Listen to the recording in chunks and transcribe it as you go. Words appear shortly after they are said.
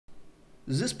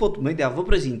Spot Media vă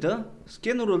prezintă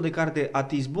scannerul de carte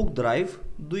Atiz Book Drive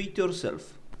Do It Yourself.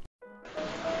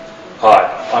 Hi,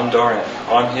 I'm Dorian.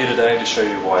 I'm here today to show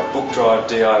you why Book Drive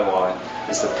DIY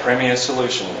is the premier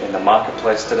solution in the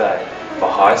marketplace today for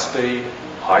high-speed,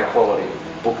 high-quality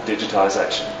book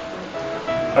digitization.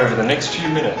 Over the next few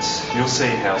minutes, you'll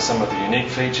see how some of the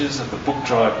unique features of the Book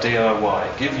Drive DIY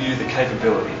give you the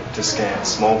capability to scan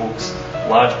small books,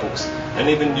 large books, and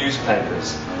even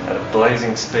newspapers at a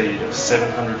blazing speed of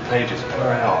 700 pages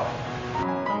per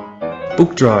hour.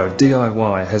 Book Drive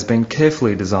DIY has been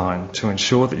carefully designed to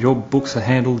ensure that your books are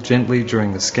handled gently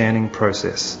during the scanning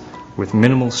process, with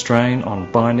minimal strain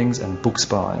on bindings and book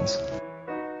spines.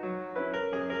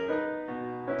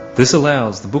 This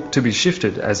allows the book to be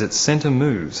shifted as its center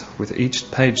moves with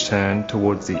each page turn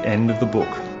towards the end of the book.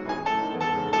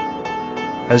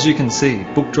 As you can see,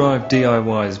 Book Drive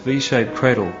DIY's V-shaped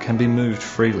cradle can be moved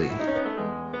freely.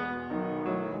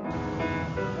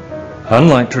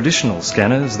 Unlike traditional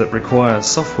scanners that require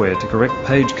software to correct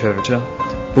page curvature,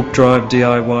 Book Drive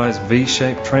DIY's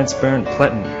V-shaped transparent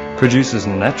platen produces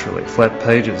naturally flat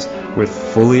pages with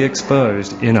fully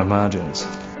exposed inner margins.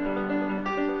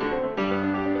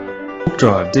 Book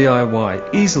Drive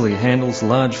DIY easily handles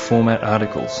large format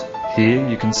articles. Here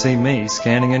you can see me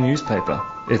scanning a newspaper.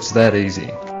 It's that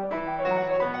easy.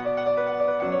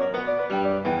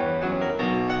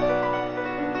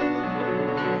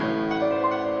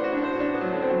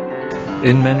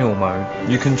 In manual mode,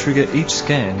 you can trigger each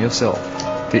scan yourself.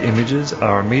 The images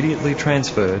are immediately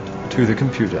transferred to the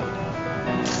computer.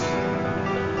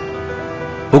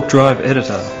 Book Drive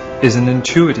Editor is an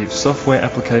intuitive software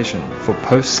application for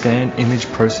post-scan image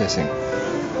processing.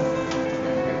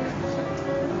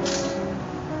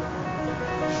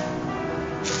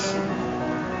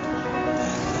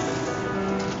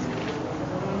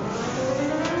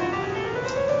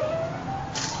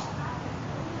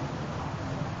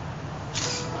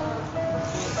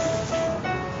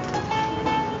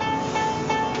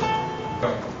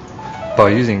 By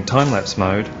using time-lapse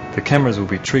mode, the cameras will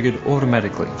be triggered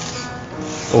automatically.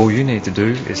 All you need to do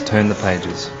is turn the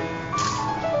pages.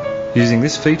 Using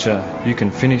this feature, you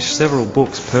can finish several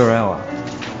books per hour.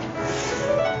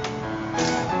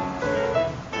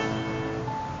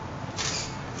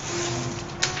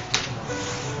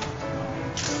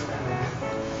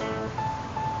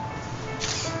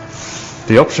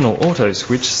 The optional auto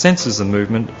switch senses the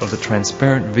movement of the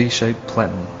transparent V-shaped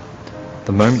platen.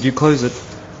 The moment you close it,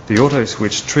 the auto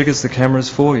switch triggers the cameras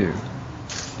for you.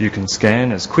 You can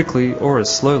scan as quickly or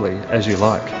as slowly as you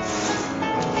like.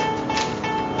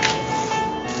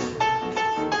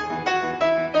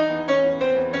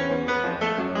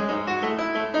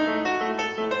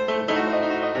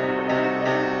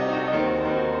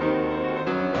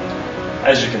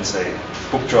 As you can see,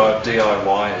 Book Drive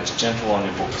DIY is gentle on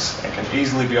your books and can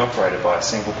easily be operated by a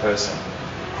single person,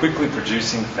 quickly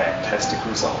producing fantastic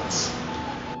results.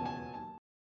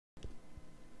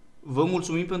 Vă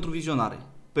mulțumim pentru vizionare.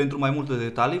 Pentru mai multe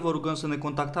detalii, vă rugăm să ne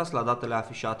contactați la datele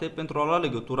afișate pentru a lua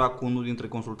legătura cu unul dintre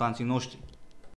consultanții noștri.